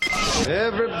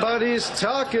Everybody's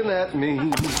talking at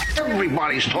me.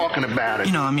 Everybody's talking about it.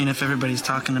 You know, I mean, if everybody's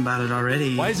talking about it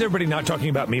already. Why is everybody not talking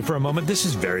about me for a moment? This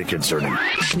is very concerning.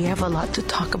 We have a lot to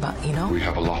talk about, you know? We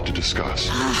have a lot to discuss.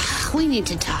 We need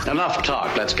to talk. Enough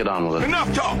talk. Let's get on with it.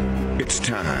 Enough talk! It's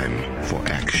time for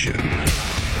action.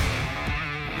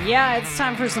 Yeah, it's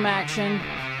time for some action.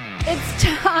 It's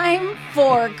time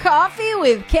for Coffee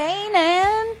with Caine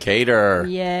and Kater.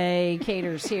 Yay,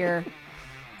 Cater's here.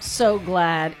 So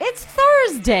glad. It's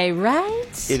Thursday,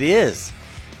 right? It is.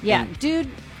 Yeah, dude,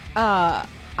 I'm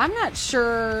not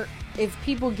sure if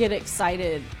people get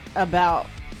excited about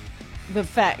the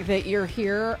fact that you're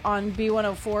here on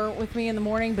B104 with me in the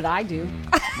morning, but I do.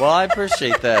 Well, I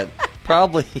appreciate that.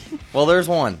 Probably. Well, there's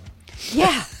one.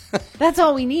 Yeah. That's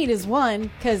all we need is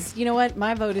one, because you know what?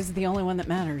 My vote is the only one that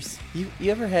matters. You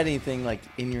ever had anything like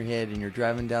in your head and you're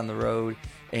driving down the road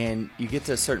and you get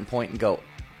to a certain point and go,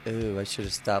 ooh, I should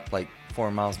have stopped like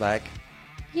 4 miles back?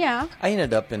 Yeah. I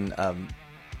ended up in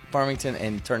Farmington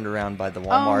and turned around by the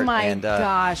Walmart. Oh my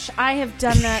gosh. I have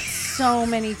done that so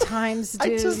many times,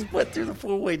 dude. I just went through the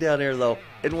four-way down there, though,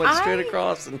 and went straight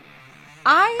across. And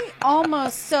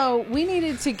so we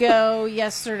needed to go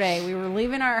yesterday. We were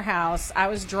leaving our house. I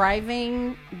was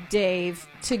driving Dave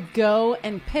to go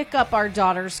and pick up our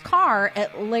daughter's car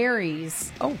at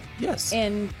Larry's. Oh, yes.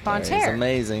 In Bonne Terre. He's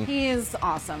amazing. He is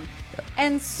awesome. Yeah.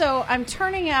 And so I'm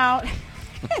turning out,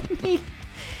 and he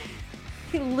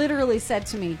literally said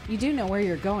to me, "You do know where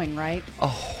you're going, right?"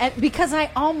 Oh. And because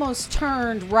I almost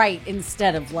turned right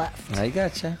instead of left. I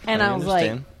gotcha. And I was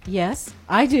like, yes,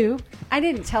 I do. I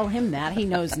didn't tell him that. He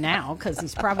knows now because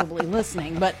he's probably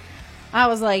listening. But I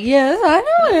was like, yes, I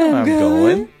know where I'm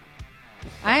going.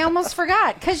 I almost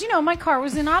forgot because, you know, my car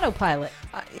was in autopilot.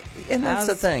 And that's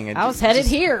the thing. I was headed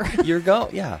here. You're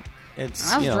going, yeah. I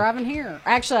was driving here.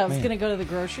 Actually, I was going to go to the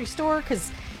grocery store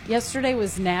because yesterday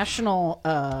was National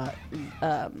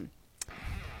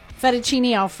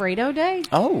Fettuccine Alfredo Day.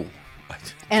 Oh,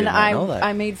 and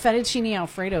I made fettuccine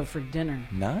Alfredo for dinner.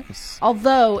 Nice.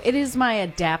 Although it is my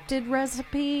adapted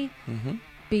recipe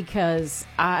because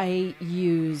I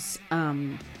use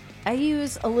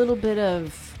a little bit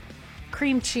of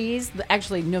cream cheese,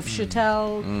 actually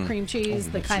Neufchâtel cream cheese,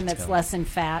 the kind that's less in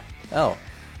fat. Oh.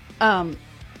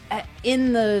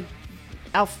 In the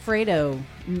Alfredo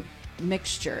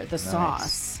mixture, the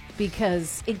sauce.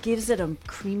 Because it gives it a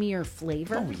creamier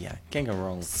flavor. Oh, yeah. Can't go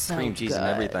wrong with so cream cheese good. and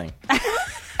everything.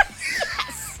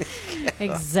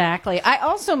 Exactly. I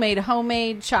also made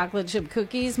homemade chocolate chip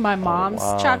cookies. My mom's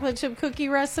chocolate chip cookie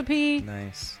recipe.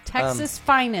 Nice. Texas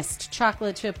finest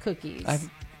chocolate chip cookies. I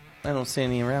don't see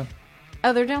any around.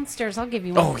 Oh, they're downstairs. I'll give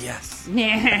you one. Oh, yes.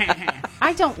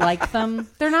 I don't like them.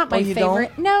 They're not my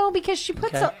favorite. Don't? No, because she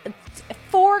puts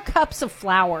 4 cups of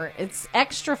flour. It's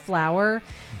extra flour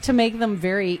to make them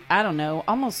very, I don't know,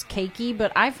 almost cakey,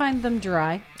 but I find them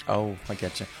dry. Oh, I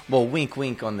get you. Well, wink,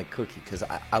 wink on the cookie, because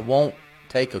I won't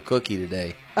take a cookie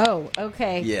today. Oh,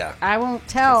 okay. Yeah. I won't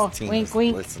tell. Wink,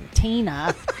 wink, listen.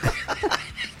 Tina.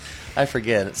 I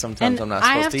forget it. Sometimes and I'm not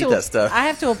supposed to eat that stuff. I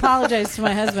have to apologize to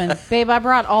my husband. Babe, I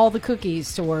brought all the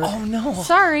cookies to work. Oh, no.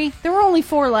 Sorry. There were only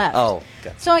 4 left. Oh,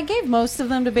 gotcha. So I gave most of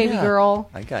them to baby girl.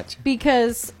 I got you.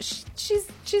 Because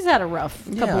she's had a rough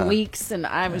couple weeks, and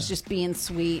I was just being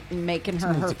sweet and making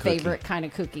her favorite kind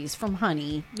of cookies from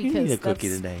Honey. Because you need a cookie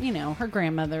today. You know, her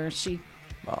grandmother, sweet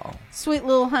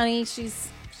little Honey, she's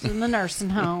in the nursing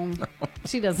home.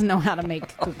 She doesn't know how to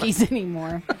make cookies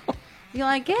anymore. You're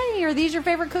like, hey, are these your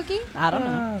favorite cookie? I don't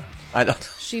know. I don't know.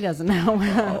 She doesn't know.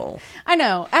 Oh. I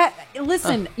know.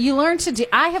 Listen, you learn to do.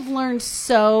 I have learned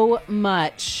so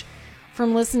much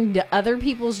from listening to other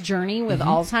people's journey with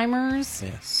Alzheimer's.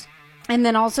 Yes. And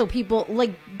then also people,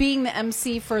 like being the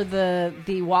MC for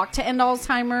the Walk to End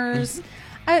Alzheimer's.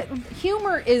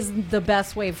 Humor is the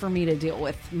best way for me to deal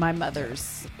with my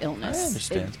mother's illness. I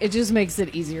understand. It just makes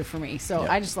it easier for me. So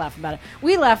I just laugh about it.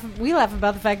 We laugh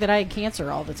about the fact that I had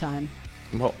cancer all the time.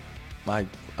 Well,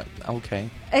 okay.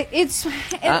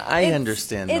 I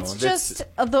understand, though. It's just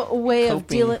the way of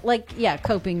dealing,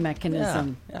 coping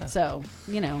mechanism. Yeah. So,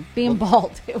 being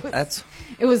bald, it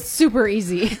was super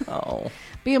easy. Oh.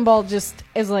 Being bald just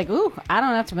is like, ooh, I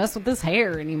don't have to mess with this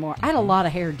hair anymore. I had a lot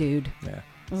of hair, dude. Yeah.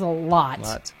 It was a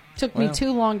lot. Took me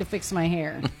too long to fix my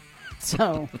hair.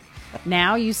 So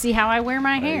now you see how I wear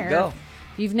my hair. There you go.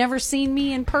 If you've never seen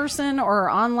me in person or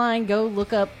online, go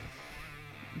look up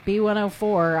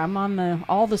B104. I'm on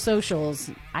all the socials.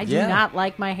 I do not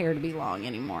like my hair to be long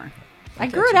anymore. I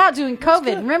grew it out during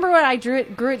COVID. Remember when I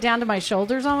grew it down to my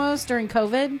shoulders almost during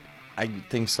COVID? I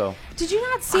think so. Did you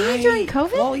not see me during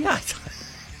COVID? Well, yeah.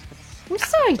 We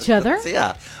saw each other.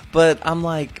 Yeah, but I'm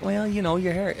like, well,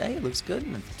 your hair, hey, it looks good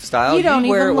in the style. You don't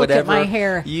wear even it, look whatever. at my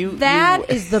hair. That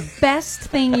is the best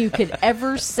thing you could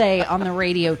ever say on the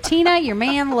radio. Tina, your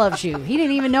man loves you. He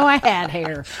didn't even know I had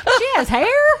hair. She has hair?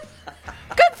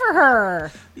 Good for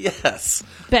her. Yes.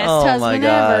 Best husband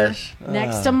ever.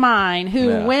 Next to mine, who,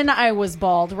 Yeah. when I was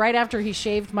bald, right after he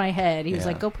shaved my head, he was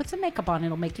like, go put some makeup on.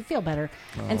 It'll make you feel better.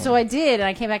 And so I did, and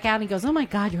I came back out, and he goes, oh, my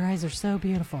God, your eyes are so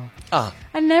beautiful. Ah,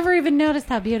 I never even noticed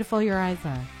how beautiful your eyes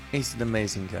are. he's an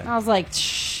amazing guy. I was like,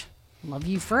 shh, love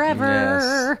you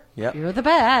forever. Yes. Yep. You're the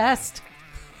best.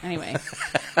 Anyway.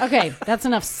 Okay, that's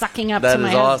enough sucking up That to my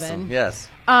is awesome. husband. Yes.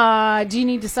 Do you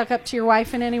need to suck up to your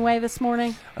wife in any way this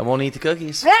morning? I won't eat the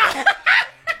cookies.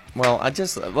 Well, I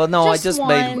just made a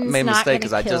one's not mistake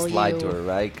because gonna I just kill lied you. to her,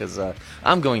 right? Because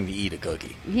I'm going to eat a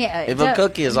cookie. Yeah. If a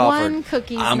cookie is offered, one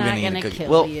cookie's I'm not going to eat a gonna cookie. kill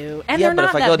Well, you. And yeah, they're but not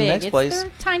if I that go to the big. next place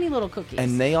They're tiny little cookies.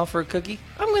 and they offer a cookie,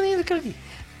 I'm going to eat a cookie.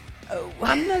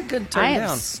 I'm not going to turn I have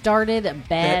down. started a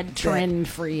bad trend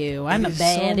for you. I'm a It is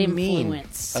bad so mean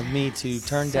influence. of me to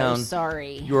turn So down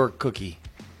sorry. your cookie.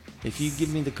 If you give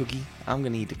me the cookie, I'm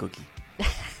going to eat the cookie.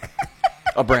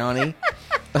 A brownie,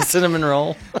 a cinnamon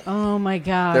roll. Oh my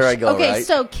gosh! There I go, Okay, right?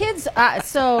 so kids.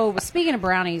 So speaking of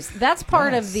brownies, that's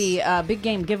part of the big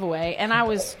game giveaway, and I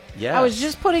was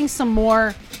just putting some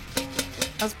more.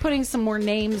 I was putting some more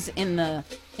names in the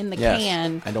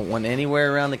can. I don't want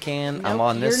anywhere around the can. Nope, I'm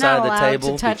on this you're side not of the allowed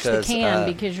table to touch because the can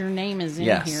because your name is in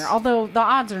yes. here. Although the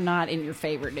odds are not in your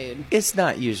favor, dude. it's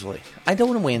not usually. I don't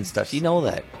want to win stuff. You know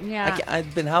that. Yeah.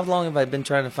 How long have I been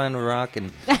trying to find a rock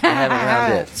and I haven't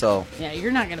found it? So Yeah,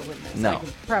 you're not going to win this. No. I can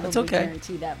probably It's okay.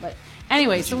 guarantee that. But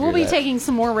anyway, so we'll hear be that? taking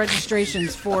some more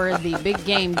registrations for the big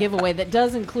game giveaway that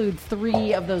does include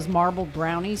 3 of those marble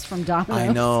brownies from Domino's.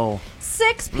 I know.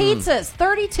 6 pizzas,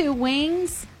 32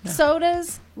 wings,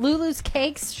 sodas, Lulu's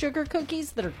cakes, sugar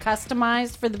cookies that are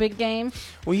customized for the big game.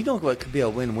 Well, you know what could be a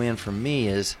win-win for me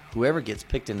is whoever gets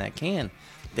picked in that can,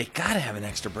 they got to have an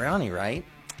extra brownie, right?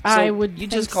 So I would. You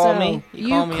think just call so. me.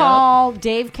 You call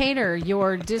Dave Cater,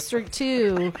 your District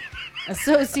 2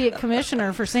 Associate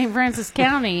Commissioner for St. Francis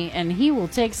County, and he will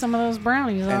take some of those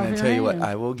brownies off And I your tell you what, hand.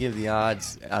 I will give the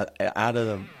odds out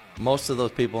of most of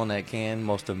those people in that can.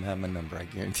 Most of them have my number. I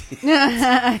guarantee.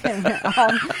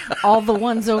 all the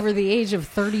ones over the age of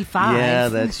 35. Yeah,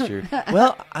 that's true.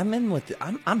 Well, I'm in with.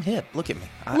 I'm hip. Look at me.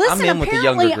 Listen, I'm in with the younger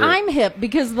apparently group. I'm hip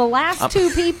because the last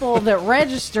 2 people that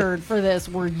registered for this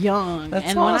were young. That's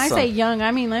and when I awesome. say young,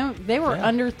 I mean they were Yeah.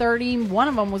 under 30. One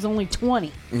of them was only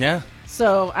 20. Yeah.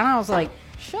 So, and I was like,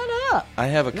 shut up. I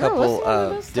have a You're couple listening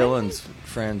to this Dylan's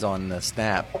friends on the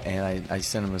Snap, and I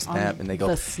send them a Snap, and they go,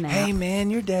 the Snap. "Hey man,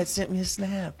 your dad sent me a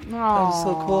Snap. That was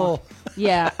so cool."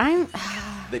 Yeah, I'm.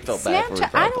 They felt bad for me. Snapchat.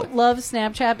 I Probably. don't love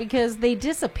Snapchat because they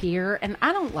disappear, and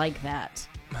I don't like that.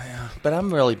 But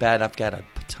I'm really bad. I've got a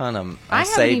ton of them. I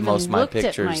haven't save even most of my looked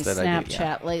pictures at my that I Snapchat do.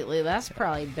 Yeah. lately. That's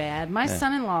probably bad. My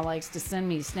son-in-law likes to send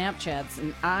me Snapchats,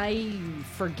 and I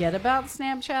forget about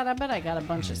Snapchat. I bet I got a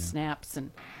bunch of snaps,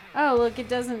 and oh look, it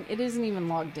isn't even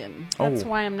logged in. That's Oh.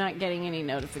 why I'm not getting any Yeah.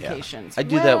 notifications. I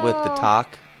do that with the Well,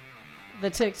 talk. the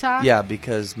TikTok. Yeah,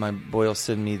 because my boy will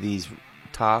send me these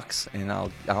talks, and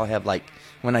I'll have like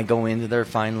when I go into there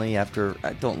finally after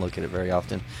I don't look at it very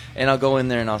often, and I'll go in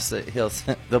there and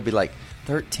they'll be like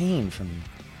 13 from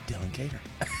Dylan Cater.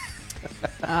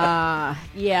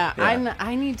 Yeah.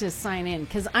 I need to sign in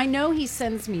because I know he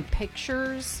sends me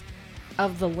pictures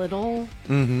of the little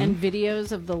and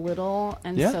videos of the little,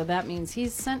 and Yeah. so that means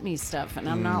he's sent me stuff, and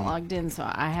I'm not logged in, so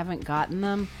I haven't gotten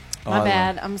them. Oh, My I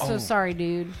bad. love- I'm so sorry,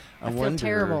 dude. I feel wonder-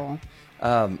 terrible.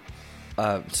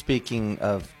 Speaking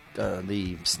of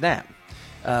the Snap,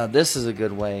 this is a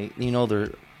good way. You know,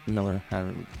 Miller.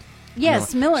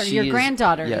 Yes, Miller, She your is-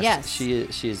 granddaughter. Yes. she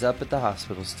is up at the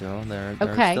hospital still. They're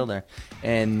Okay. still there.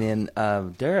 And then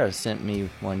Dara sent me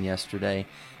one yesterday,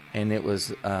 and it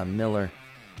was Miller,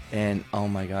 and oh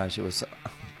my gosh, it was.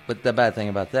 But the bad thing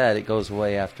about that, it goes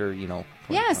away after Yes,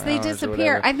 24 they hours or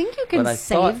disappear. whatever. I think you can But I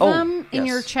save thought- them in yes.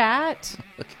 your chat.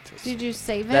 Look at this. Did you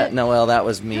save it? That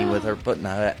was me with her putting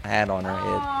a hat on her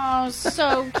head. Oh,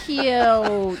 so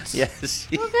cute. Yes,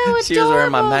 Look how she was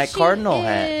wearing my adorable Matt she Cardinal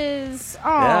hat. is. Yeah,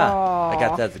 I Aw.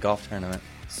 got that at the golf tournament.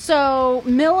 So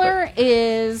Miller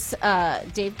is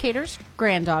Dave Cater's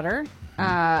granddaughter,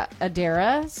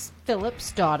 Adara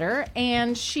Phillips' daughter,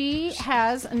 and she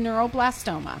has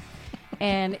neuroblastoma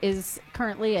and is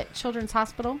currently at Children's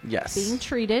Hospital Yes. being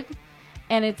treated.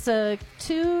 And it's a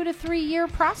 2 to 3 year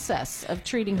process of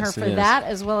treating her Yes, for it is. that,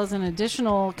 as well as an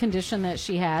additional condition that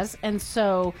she has. And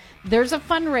so there's a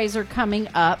fundraiser coming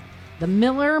up, the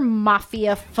Miller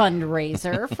Mafia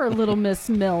fundraiser for little Miss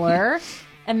Miller.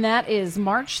 and that is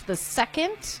March the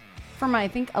 2nd from, I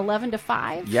think, 11 to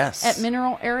 5. Yes. At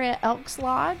Mineral Area Elks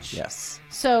Lodge. Yes.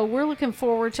 So we're looking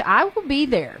forward to. I will be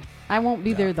there. I won't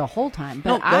be there the whole time, but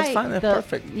No, that's fine. That's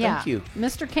perfect. Yeah, Thank you.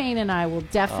 Mr. Kane and I will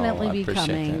definitely I be appreciate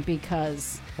coming that.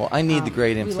 because. Well, I need the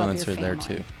great we love your influencer there,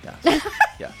 family. too. Yes.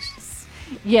 Yes.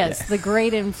 Yes, the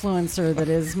great influencer that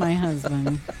is my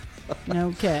husband.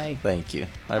 Okay. Thank you.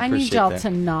 I I need appreciate y'all that. to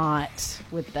not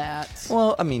with that.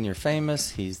 Well, I mean, you're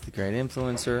famous. He's the great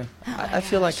influencer. I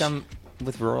feel like I'm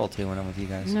with royalty when I'm with you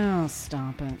guys. No,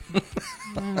 stop it.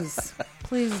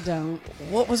 Please don't.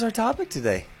 What was our topic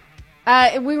today?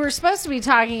 We were supposed to be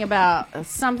talking about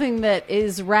something that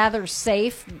is rather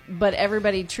safe, but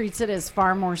everybody treats it as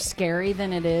far more scary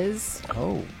than it is.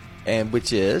 Oh. And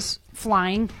which is?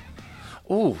 Flying.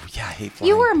 Oh, yeah, I hate flying.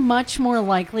 You are much more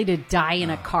likely to die in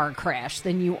a car crash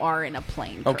than you are in a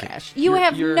plane crash. You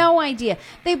have no idea.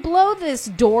 They blow this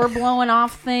door blowing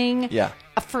off thing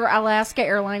for Alaska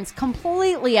Airlines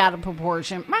completely out of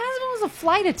proportion. My husband was a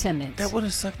flight attendant. That would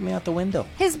have sucked me out the window.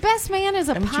 His best man is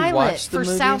a Haven't you pilot watched the for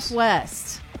movies?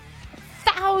 Southwest.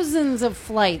 Thousands of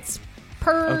flights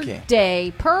per Okay.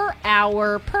 day, per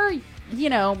hour, per,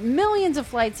 millions of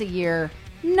flights a year.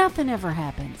 Nothing ever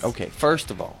happens. Okay,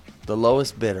 first of all, the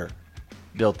lowest bidder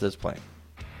built this plane.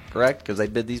 Correct? Because they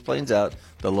bid these planes out.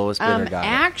 The lowest bidder got it.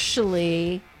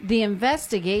 Actually, the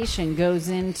investigation goes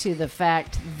into the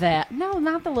fact that no,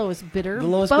 not the lowest bidder. The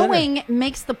lowest Boeing bidder.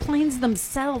 makes the planes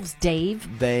themselves,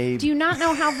 Dave. They Do you not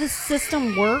know how this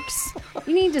system works?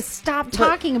 You need to stop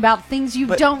talking about things you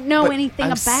don't know anything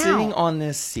I'm about. sitting on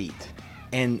this seat,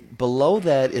 and below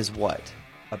that is what?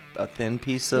 A thin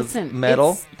piece of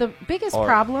metal? The biggest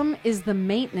problem is the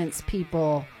maintenance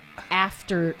people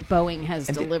after Boeing has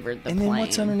delivered the and plane. then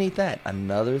what's underneath that?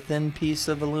 Another thin piece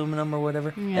of aluminum or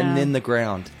whatever? Yeah. And then the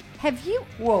ground. Have you...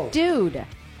 Whoa. Dude...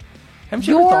 Haven't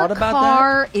you ever thought about Your that?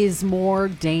 car is more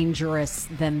dangerous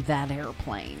than that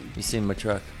airplane. You seen my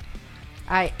truck?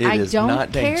 I is don't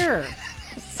not care.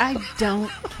 I don't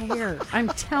care. I'm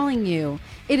telling you,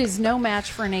 it is no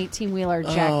match for an 18-wheeler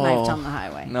jackknifed on the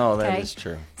highway. No, that is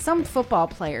true. Some football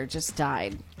player just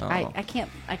died. Oh. I can't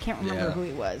remember who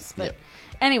he was, but Yep.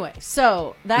 anyway,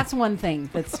 so that's one thing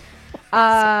that's.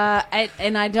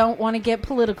 And I don't want to get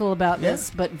political about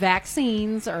this, but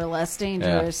vaccines are less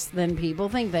dangerous than people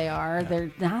think they are.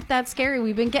 They're not that scary.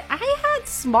 I had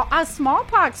a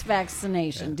smallpox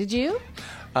vaccination. Did you?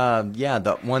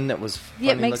 The one that was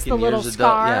Yeah, it makes the funny-looking little years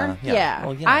scar. ago. Yeah.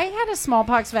 Well, I had a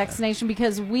smallpox vaccination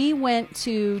because we went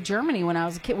to Germany when I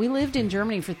was a kid. We lived in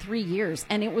Germany for 3 years,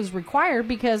 and it was required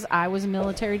because I was a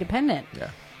military dependent. Yeah.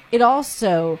 It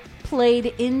also played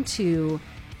into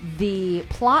the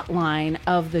plot line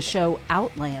of the show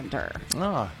Outlander.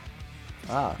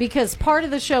 Because part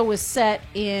of the show was set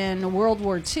in World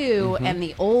War II, and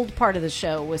the old part of the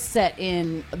show was set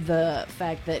in the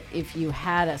fact that if you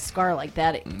had a scar like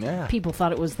that, people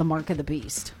thought it was the mark of the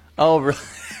beast. Oh, really?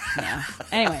 Yeah.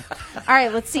 Anyway. All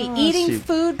right, let's see. Eating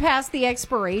food past the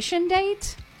expiration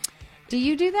date? Do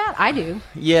you do that? I do.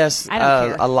 Yes, I don't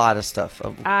care. a lot of stuff.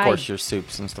 Of course, your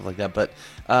soups and stuff like that. But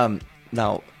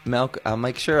now, milk, I'll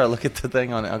make sure I look at the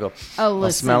thing on it. I'll go, Oh, I'll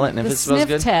listen. smell it, and if The it smells sniff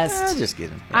good, test. just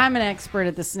get it. I'm an expert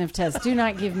at the sniff test. Do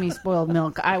not give me spoiled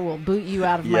milk. I will boot you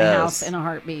out of my Yes. house in a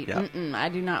heartbeat. Yeah. I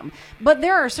do not. But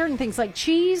there are certain things like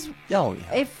cheese. Oh,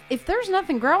 yeah. If there's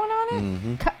nothing growing on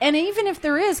it, and even if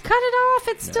there is, cut it off.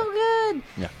 It's still good.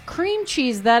 Yeah. Cream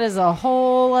cheese, that is a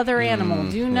whole other animal.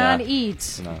 Do not yeah.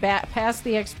 eat No. past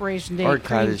the expiration date. Or cream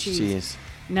cottage cheese.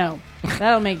 No,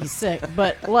 that'll make you sick.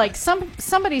 But like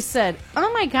somebody said,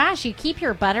 oh my gosh, you keep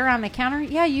your butter on the counter?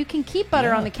 Yeah, you can keep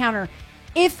butter on the counter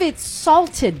if it's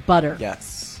salted butter.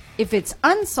 Yes. If it's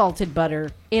unsalted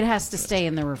butter, it has to stay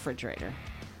in the refrigerator.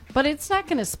 But it's not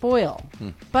going to spoil.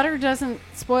 Butter doesn't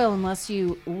spoil unless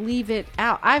you leave it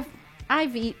out. I've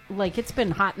it's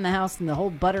been hot in the house and the whole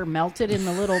butter melted in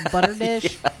the little butter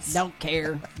dish. Yes. Don't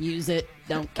care. Use it.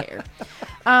 Don't care.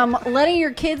 Letting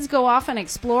your kids go off and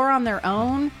explore on their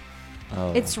own.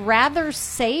 Oh. It's rather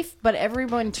safe, but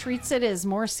everyone treats it as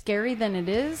more scary than it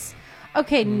is.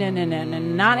 Okay, no,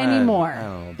 not I don't anymore.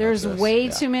 know about There's this. way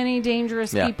Yeah. too many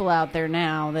dangerous Yeah. people out there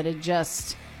now that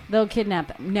they'll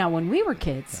kidnap them. Now, when we were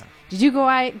kids, did you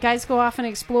guys go off and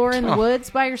explore in the woods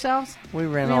by yourselves? We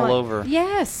ran all over.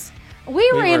 Yes. We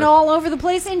ran all over the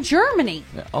place in Germany.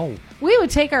 Yeah. Oh, We would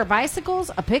take our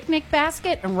bicycles, a picnic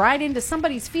basket, and ride into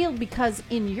somebody's field because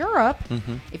in Europe,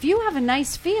 if you have a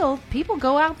nice field, people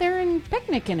go out there and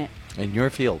picnic in it. in your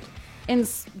field. And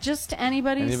just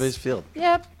anybody's field.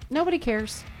 Yep. Nobody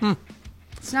cares.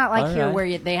 It's not like All here right.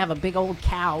 where they have a big old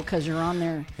cow because you're on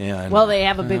there. Yeah, I know. Well, they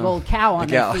have a big old cow on A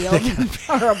cow. their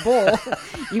field or a bull.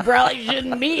 You probably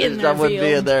shouldn't be in I their wouldn't be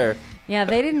in field. there. Yeah,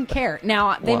 they didn't care.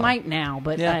 Now they Wow. might now,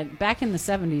 but Yeah. back in the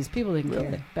 70s, people didn't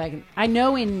Really? care. I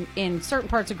know in certain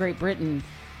parts of Great Britain,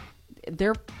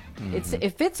 it's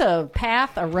if it's a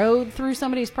path, a road through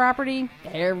somebody's property,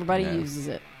 everybody uses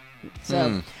it.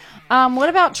 So, what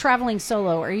about traveling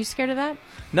solo? Are you scared of that?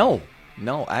 No.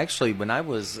 Actually, when I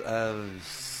was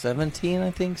 17,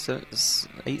 I think,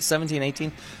 17,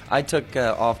 18, I took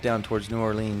off down towards New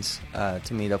Orleans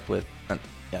to meet up with an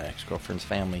ex-girlfriend's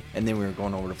family, and then we were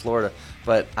going over to Florida.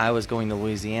 But I was going to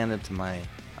Louisiana to my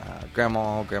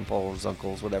grandma, grandpa's,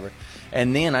 uncles, whatever.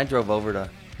 And then I drove over to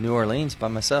New Orleans by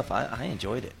myself. I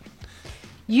enjoyed it.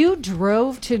 You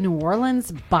drove to New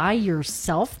Orleans by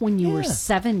yourself when you were Yeah.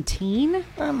 17?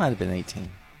 I might have been 18.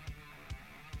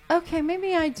 Okay,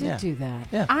 maybe I did Yeah. do that.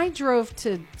 Yeah. I drove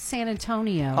to San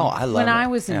Antonio Oh, I love when it. I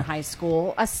was in Yeah. high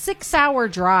school. A 6-hour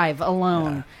drive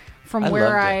alone from I where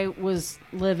loved I it. was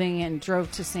living and drove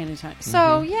to San Antonio.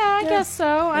 So, I guess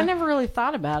so. I never really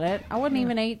thought about it. I wasn't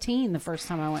even 18 the first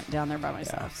time I went down there by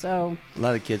myself. So, A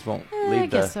lot of kids won't I leave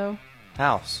guess the so.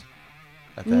 house.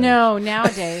 at that No,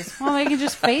 nowadays. Well, they can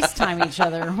just FaceTime each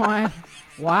other.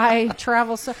 Why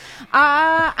travel so?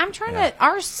 I'm trying to.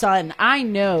 Our son. I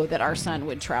know that our son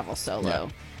would travel solo,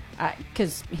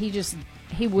 because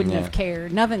he wouldn't have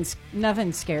cared.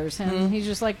 Nothing scares him. He's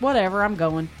just like, whatever. I'm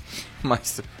going. My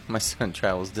son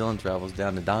travels. Dylan travels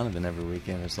down to Donovan every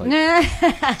weekend. It's like,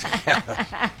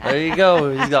 there you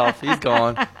go. He's off. He's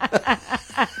gone.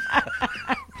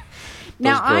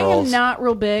 Now, I am girls. not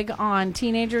real big on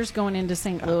teenagers going into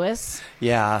St. Louis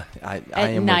Yeah, I at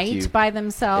am night with you. by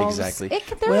themselves. Exactly.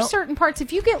 There are Well- certain parts,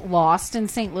 if you get lost in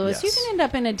St. Louis, you Yes. can end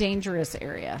up in a dangerous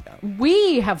area.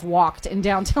 We have walked in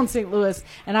downtown St. Louis,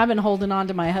 and I've been holding on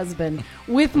to my husband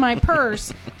with my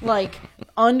purse, like,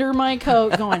 under my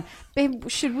coat, going, babe,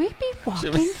 should we be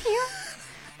walking here?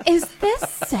 Is this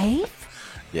safe?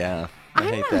 Yeah, I'm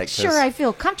hate not that 'cause sure I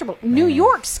feel comfortable. New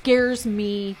York scares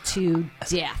me to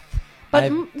death. But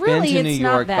I've really, been to it's New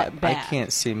not York, that but bad. I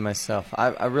can't see myself.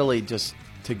 I really just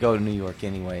to go to New York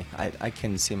anyway. I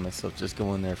can't see myself just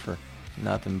going there for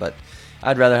nothing. But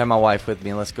I'd rather have my wife with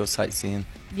me and let's go sightseeing.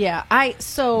 Yeah,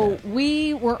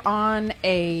 we were on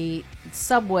a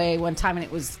subway one time, and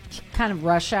it was kind of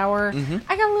rush hour.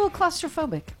 I got a little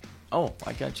claustrophobic. Oh,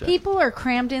 I gotcha. People are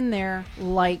crammed in there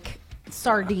like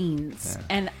sardines,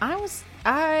 and I was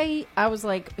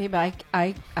like, babe, I,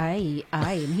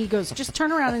 and he goes, just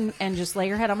turn around and just lay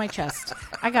your head on my chest.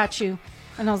 I got you.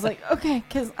 And I was like, okay,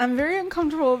 because I'm very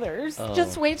uncomfortable. There's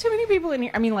just way too many people in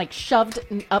here. I mean, like, shoved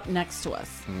up next to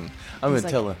us. I'm going He's to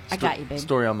like, tell a I got you, babe.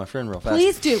 story on my friend real fast.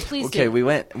 Please do, please okay, do.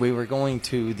 we were going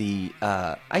to the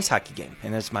ice hockey game,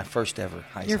 and it's my first ever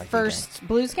ice Your hockey first game.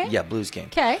 Blues game? Yeah, Blues game.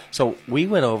 'Kay. So we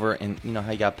went over, and you know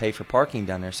how you got to pay for parking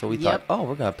down there. So we Yep. thought,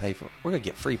 we're gonna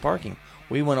get free parking.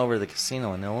 We went over to the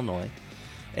casino in Illinois,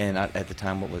 and at the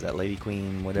time, what was that, Lady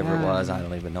Queen, whatever it was? I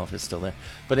don't even know if it's still there.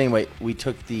 But anyway, we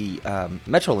took the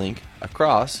Metrolink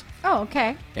across, Oh,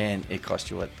 okay. and it cost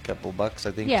you, a couple bucks,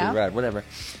 I think, Yeah. to ride, whatever.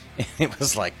 And it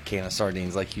was like a can of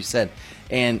sardines, like you said.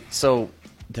 And so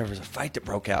there was a fight that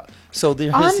broke out. So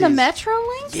there was On the these-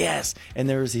 Metrolink? Yes, and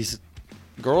there was these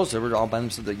girls that were all by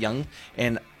themselves, the young,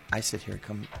 and I said, "Here,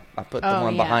 come." I put the Oh,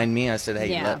 one yeah. behind me. I said,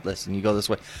 "Hey, Yeah. listen, you go this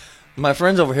way." My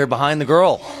friend's over here behind the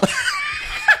girl.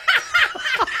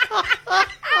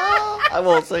 I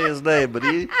won't say his name, but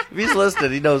if he's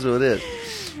listening, he knows who it is.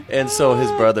 And so his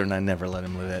brother and I never let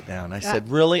him live that down. I said,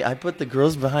 "Really?" I put the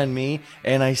girls behind me,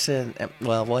 and I said,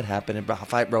 "Well, what happened?" A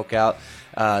fight broke out.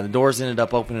 The doors ended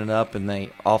up opening up, and they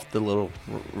off the little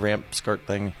ramp skirt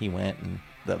thing. He went, and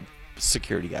the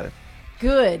security got him.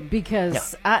 Good,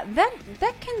 because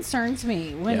that concerns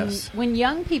me Yes. when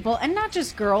young people, and not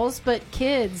just girls but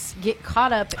kids, get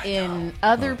caught up in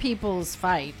other people's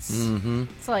fights. Mm-hmm.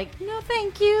 It's like, no,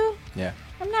 thank you. Yeah.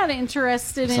 I'm not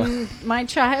interested in my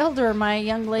child or my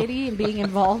young lady being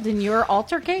involved in your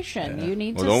altercation. You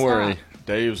need to stop.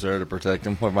 Dave's there to protect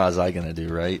him. What was I going to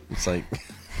do, right? It's like,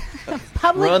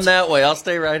 Public run that way. I'll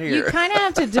stay right You here. kind of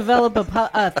have to develop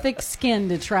a thick skin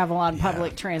to travel on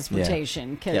public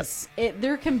transportation, because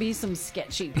there can be some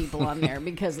sketchy people on there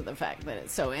because of the fact that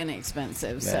it's so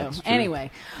inexpensive. So That's true. anyway,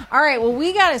 all right. Well,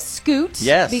 we got to scoot,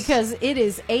 Yes. because it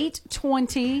is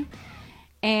 8:20.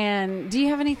 And do you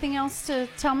have anything else to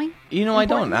tell me? You know, I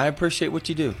Important? don't. I appreciate what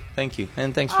you do. Thank you.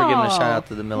 And thanks for giving a shout out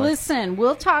to the Miller. Listen,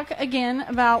 we'll talk again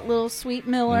about Little Sweet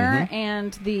Miller Mm-hmm.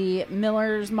 and the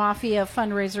Miller's Mafia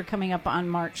fundraiser coming up on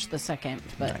March the 2nd.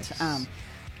 But Nice.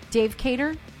 Dave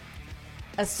Cater,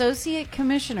 Associate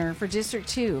Commissioner for District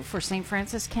 2 for St.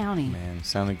 Francis County. Man,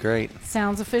 sounded great.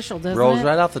 Sounds official, doesn't Rolls it?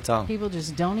 right off the tongue. People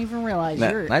just don't even realize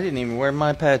you're... I didn't even wear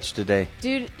my patch today.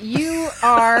 Dude, you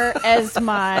are, as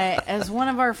one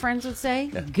of our friends would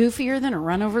say, goofier than a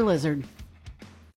run-over lizard.